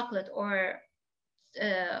example, chocolate or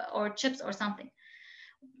chips or something.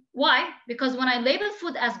 Why? Because when I label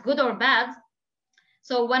food as good or bad,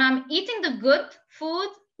 so when I'm eating the good food,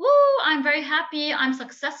 woo, I'm very happy, I'm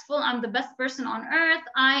successful, I'm the best person on earth,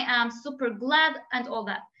 I am super glad and all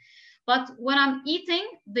that. But when I'm eating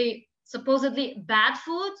the supposedly bad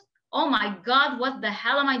food, oh my God, what the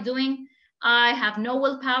hell am I doing? I have no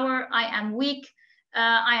willpower, I am weak,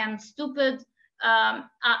 I am stupid,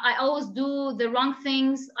 I always do the wrong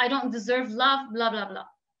things, I don't deserve love, blah, blah, blah.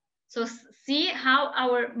 So see how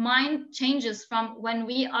our mind changes from when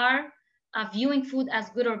we are viewing food as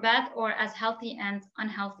good or bad, or as healthy and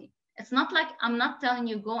unhealthy. It's not like I'm not telling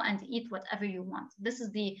you go and eat whatever you want. This is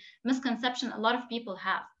the misconception a lot of people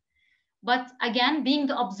have. But again, being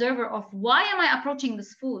the observer of why am I approaching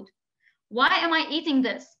this food? Why am I eating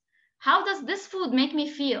this? How does this food make me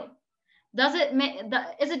feel?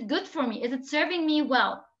 Is it good for me? Is it serving me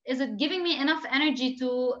well? Is it giving me enough energy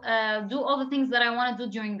to do all the things that I want to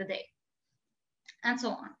do during the day? And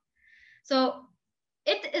so on. So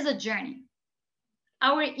it is a journey.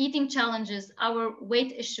 Our eating challenges, our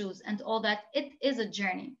weight issues, and all that, it is a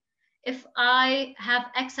journey. If I have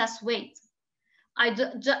excess weight, I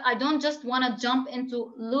don't just want to jump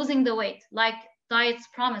into losing the weight like diets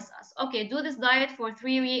promise us. Okay, do this diet for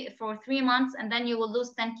 3 months and then you will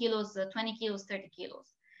lose 10 kilos, 20 kilos, 30 kilos.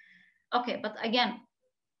 Okay, but again,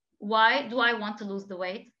 why do I want to lose the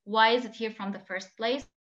weight? Why is it here from the first place?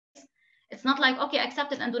 It's not like, okay,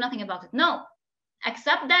 accept it and do nothing about it. No,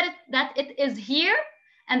 accept that it is here,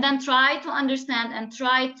 and then try to understand and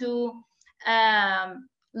try to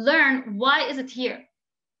learn, why is it here?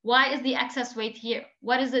 Why is the excess weight here?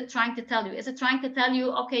 What is it trying to tell you? Is it trying to tell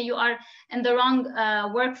you, okay, you are in the wrong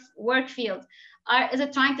work field? Is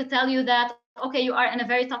it trying to tell you that, okay, you are in a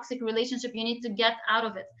very toxic relationship, you need to get out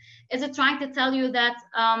of it? Is it trying to tell you that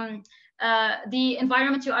the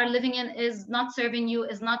environment you are living in is not serving you,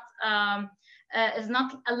 is not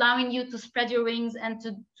allowing you to spread your wings and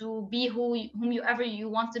to be whomever you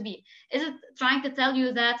want to be? Is it trying to tell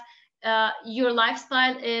you that your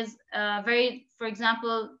lifestyle is very, for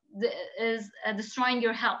example, is destroying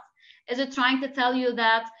your health? Is it trying to tell you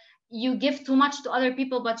that you give too much to other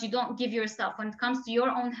people, but you don't give yourself? When it comes to your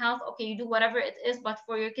own health, okay, you do whatever it is, but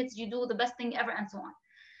for your kids, you do the best thing ever, and so on.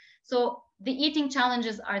 So the eating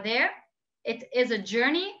challenges are there. It is a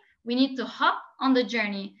journey. We need to hop on the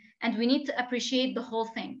journey, and we need to appreciate the whole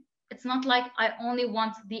thing. It's not like I only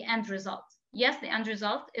want the end result. Yes, the end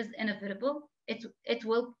result is inevitable.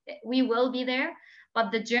 We will be there,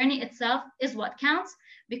 but the journey itself is what counts,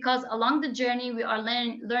 because along the journey we are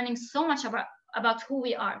learning so much about who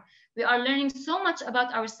we are. We are learning so much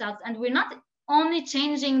about ourselves, and we're not only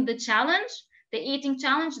changing the challenge, the eating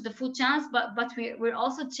challenge, the food challenge, but we're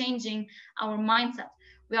also changing our mindset.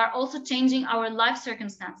 We are also changing our life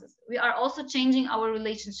circumstances. We are also changing our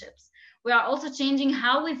relationships. We are also changing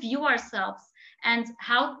how we view ourselves, and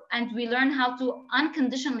we learn how to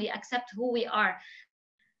unconditionally accept who we are.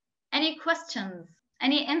 Any questions?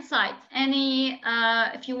 Any insight?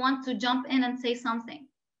 If you want to jump in and say something.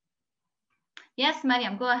 Yes,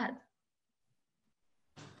 Mariam, go ahead.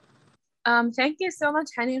 Thank you so much,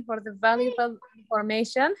 Hani, for the valuable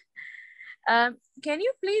information. Can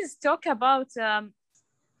you please talk about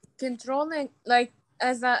controlling, like,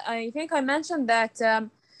 as I think I mentioned that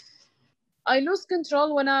I lose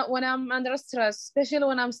control when I'm under stress, especially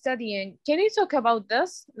when I'm studying. Can you talk about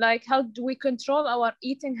this? Like, how do we control our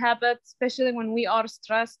eating habits, especially when we are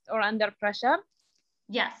stressed or under pressure?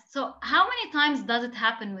 Yes. So how many times does it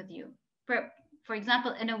happen with you? For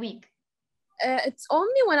example, in a week? It's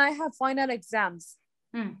only when I have final exams.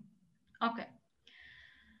 Okay.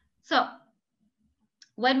 So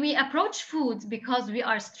when we approach food because we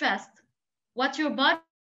are stressed, what your body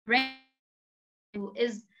brain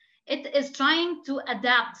is, it is trying to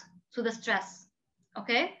adapt to the stress.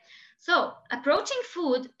 Okay. So approaching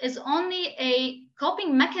food is only a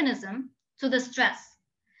coping mechanism to the stress.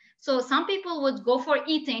 So some people would go for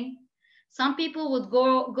eating, some people would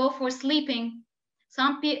go for sleeping,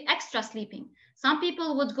 extra sleeping. Some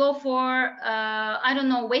people would go for I don't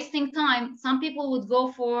know, wasting time. Some people would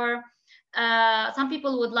go for some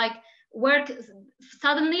people would like work.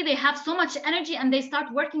 Suddenly they have so much energy and they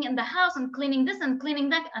start working in the house and cleaning this and cleaning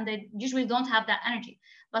that, and they usually don't have that energy,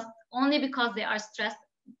 but only because they are stressed.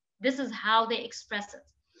 This is how they express it.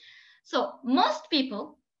 So most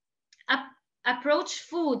people approach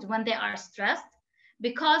food when they are stressed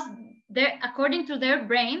because they're, according to their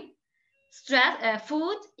brain,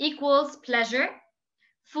 food equals pleasure,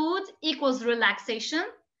 food equals relaxation,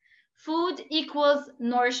 food equals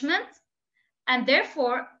nourishment, and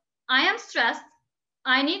therefore I am stressed,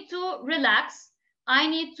 I need to relax, I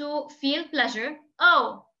need to feel pleasure.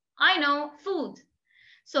 Oh, I know, food.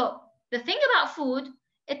 So the thing about food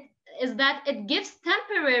is that it gives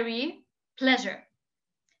temporary pleasure.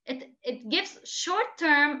 It gives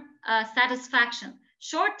short-term satisfaction,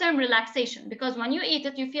 short-term relaxation, because when you eat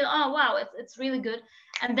it, you feel, oh, wow, it's really good.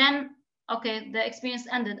 And then, okay, the experience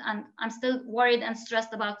ended and I'm still worried and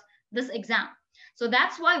stressed about this exam. So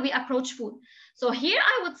that's why we approach food. So here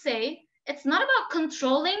I would say it's not about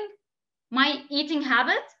controlling my eating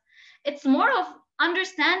habit. It's more of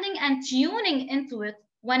understanding and tuning into it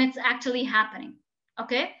when it's actually happening.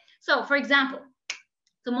 Okay. So for example,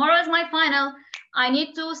 tomorrow is my final. I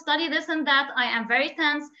need to study this and that. I am very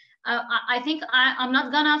tense. I think I'm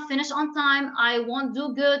not gonna finish on time. I won't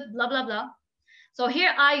do good, blah, blah, blah. So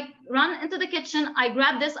here I run into the kitchen, I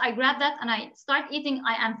grab this, I grab that, and I start eating.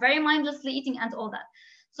 I am very mindlessly eating and all that.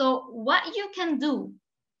 So what you can do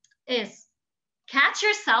is catch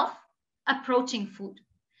yourself approaching food.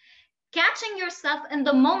 Catching yourself in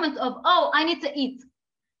the moment of, oh, I need to eat.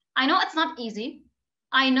 I know it's not easy.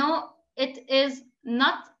 I know it is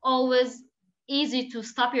not always easy to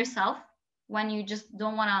stop yourself when you just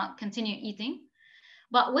don't want to continue eating.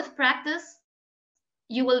 But with practice,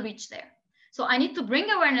 you will reach there. So I need to bring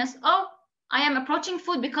awareness. Oh, I am approaching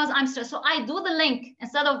food because I'm stressed. So I do the link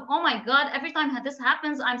instead of, oh my God, every time this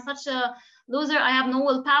happens, I'm such a loser. I have no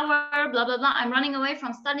willpower, blah, blah, blah. I'm running away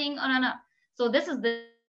from studying. Oh, no, no. So this is the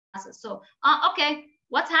process. So, okay,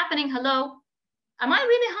 what's happening? Hello. Am I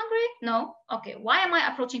really hungry? No. Okay. Why am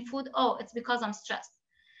I approaching food? Oh, it's because I'm stressed.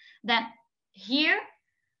 Then here,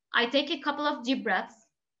 I take a couple of deep breaths.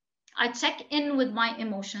 I check in with my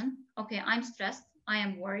emotion. Okay, I'm stressed. I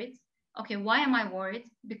am worried. Okay, why am I worried?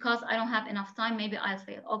 Because I don't have enough time. Maybe I'll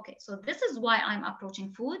fail. Okay, so this is why I'm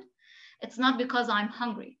approaching food. It's not because I'm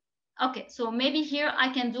hungry. Okay, so maybe here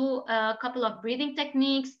I can do a couple of breathing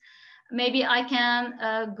techniques. Maybe I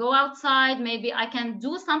can go outside. Maybe I can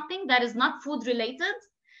do something that is not food related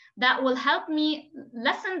that will help me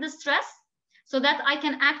lessen the stress so that I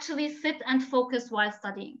can actually sit and focus while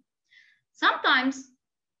studying. Sometimes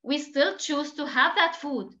we still choose to have that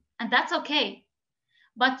food, and that's okay.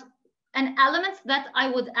 But an element that I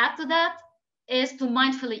would add to that is to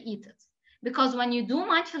mindfully eat it. Because when you do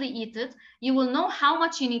mindfully eat it, you will know how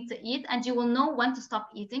much you need to eat, and you will know when to stop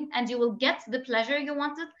eating, and you will get the pleasure you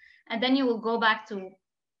wanted, and then you will go back to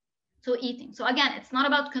eating. So again, it's not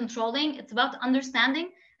about controlling, it's about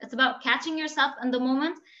understanding, it's about catching yourself in the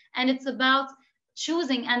moment, and it's about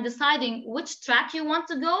choosing and deciding which track you want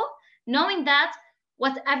to go, knowing that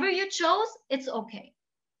whatever you chose, it's okay.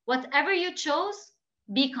 Whatever you chose,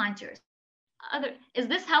 be kind to yourself. Is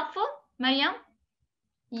this helpful, Mariam?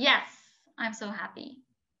 Yes, I'm so happy.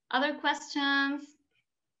 Other questions?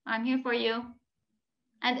 I'm here for you.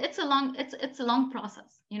 And it's a long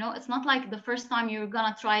process. You know, it's not like the first time you're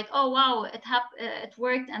gonna try it. Oh wow, it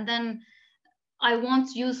worked, and then I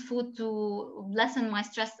won't use food to lessen my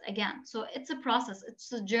stress again. So it's a process.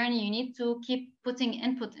 It's a journey. You need to keep putting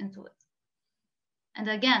input into it. And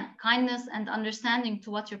again, kindness and understanding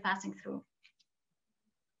to what you're passing through.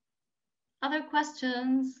 Other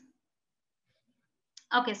questions?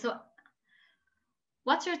 Okay, so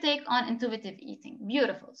what's your take on intuitive eating?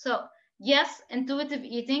 Beautiful. So yes, intuitive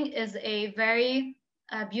eating is a very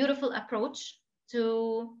beautiful approach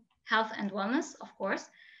to health and wellness, of course.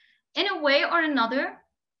 In a way or another,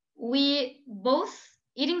 we both,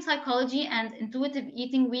 eating psychology and intuitive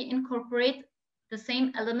eating, we incorporate the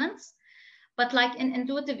same elements, but like in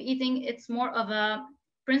intuitive eating, it's more of a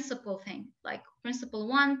principle thing, like principle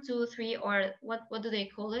 1, 2, 3, or what do they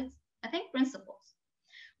call it? I think principles.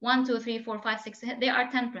 1, 2, 3, 4, 5, 6. There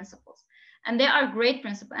are 10 principles, and they are great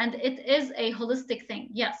principles, and it is a holistic thing,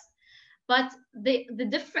 yes. But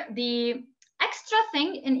the extra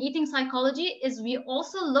thing in eating psychology is we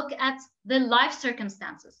also look at the life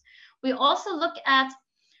circumstances. We also look at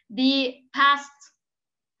the past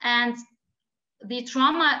and the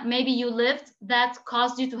trauma maybe you lived that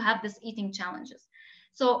caused you to have this eating challenges.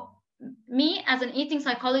 So me as an eating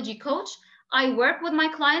psychology coach, I work with my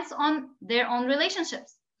clients on their own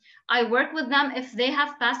relationships. I work with them if they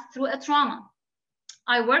have passed through a trauma.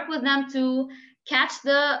 I work with them to catch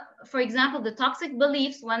for example, the toxic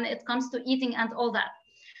beliefs when it comes to eating and all that.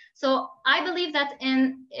 So I believe that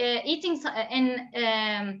in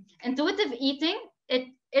intuitive eating, it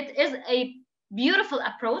is a beautiful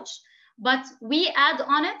approach, but we add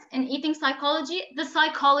on it in eating psychology, the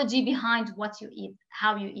psychology behind what you eat,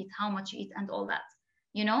 how much you eat, and all that.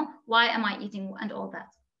 You know, why am I eating and all that?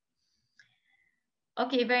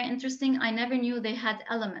 Okay, very interesting. I never knew they had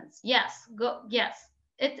elements. Yes, yes.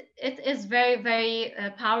 It is very, very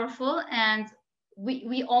powerful, and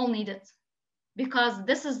we all need it, because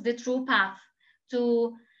this is the true path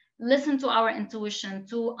to listen to our intuition,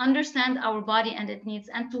 to understand our body and its needs,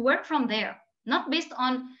 and to work from there, not based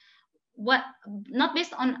on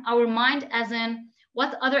our mind, as in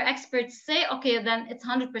what other experts say. Okay, then it's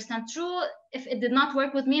 100% true. If it did not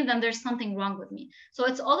work with me, then there's something wrong with me. So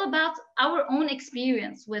it's all about our own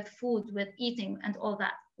experience with food, with eating and all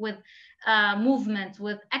that, with movement,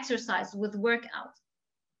 with exercise, with workout.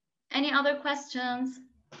 Any other questions?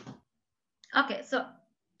 Okay, so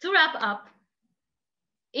to wrap up,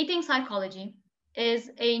 eating psychology is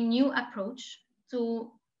a new approach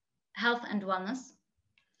to health and wellness.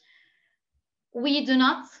 We do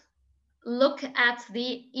not look at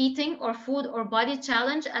the eating or food or body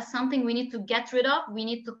challenge as something we need to get rid of, we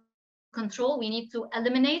need to control, we need to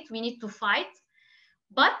eliminate, we need to fight,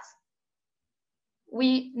 but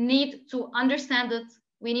we need to understand it,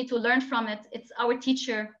 we need to learn from it. It's our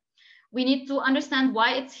teacher. We need to understand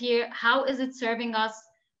why it's here, how is it serving us,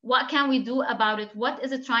 what can we do about it, what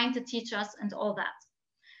is it trying to teach us, and all that.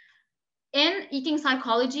 In eating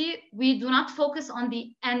psychology, we do not focus on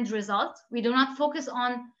the end result. We do not focus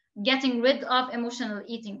on getting rid of emotional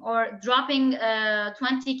eating or dropping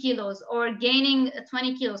 20 kilos or gaining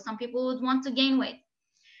 20 kilos. Some people would want to gain weight.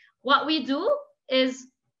 What we do is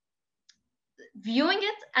viewing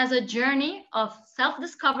it as a journey of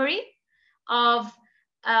self-discovery, of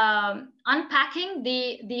unpacking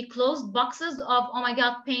the closed boxes of, oh my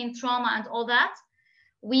God, pain, trauma, and all that.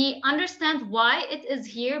 We understand why it is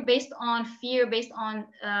here, based on fear, based on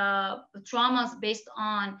traumas, based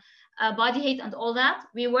on body hate and all that.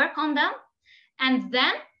 We work on them, and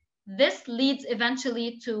then this leads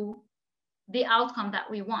eventually to the outcome that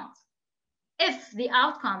we want, if the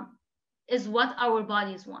outcome is what our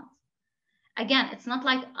bodies want. Again, it's not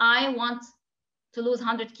like I want to lose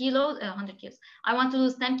 100 kilos. I want to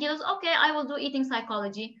lose 10 kilos. Okay, I will do eating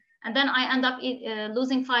psychology, and then I end up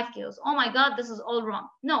losing 5 kilos. Oh my God, this is all wrong.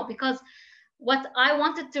 No, because what I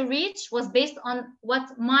wanted to reach was based on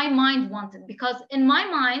what my mind wanted. Because in my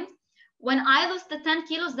mind, when I lose the 10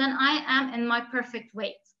 kilos, then I am in my perfect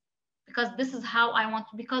weight, because this is how I want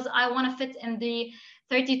to, because I want to fit in the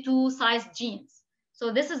 32 size jeans.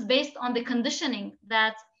 So this is based on the conditioning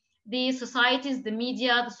that the societies, the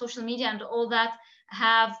media, the social media, and all that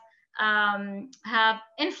have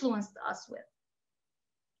influenced us with.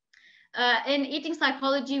 In eating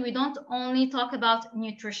psychology, we don't only talk about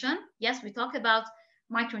nutrition. Yes, we talk about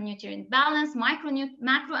micronutrient balance, macro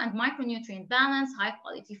and micronutrient balance, high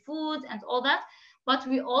quality food, and all that. But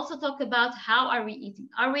we also talk about how are we eating?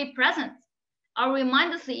 Are we present? Are we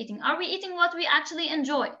mindlessly eating? Are we eating what we actually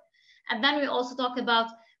enjoy? And then we also talk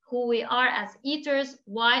about who we are as eaters.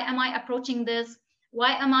 Why am I approaching this?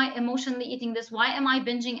 Why am I emotionally eating this? Why am I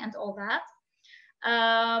binging and all that?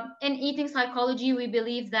 In eating psychology, we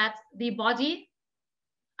believe that the body,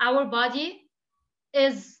 our body,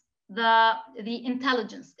 is the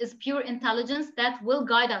intelligence, is pure intelligence that will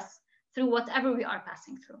guide us through whatever we are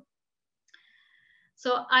passing through.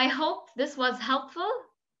 So I hope this was helpful.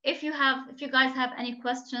 If you guys have any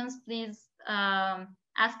questions, please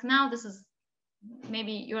ask now. This is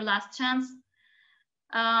maybe your last chance.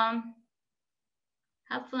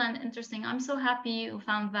 helpful and interesting. I'm so happy you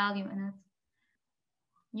found value in it.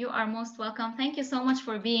 You are most welcome. Thank you so much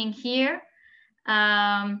for being here.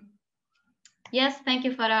 Yes, thank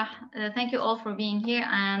you, Farah. Thank you all for being here.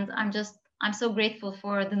 And I'm so grateful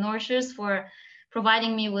for the Nourishers for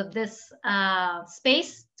providing me with this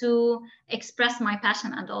space to express my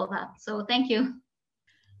passion and all that. So thank you.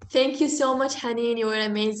 Thank you so much, Haneen. You were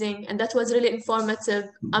amazing. And that was really informative.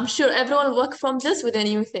 I'm sure everyone will walk from this with a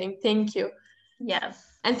new thing. Thank you. Yes.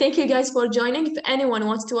 And thank you guys for joining. If anyone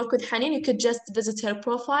wants to work with Haneen, you could just visit her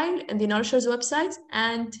profile in the Nourishers website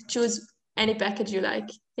and choose any package you like.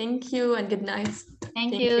 Thank you and good night.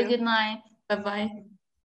 Thank you. Good night. Bye-bye.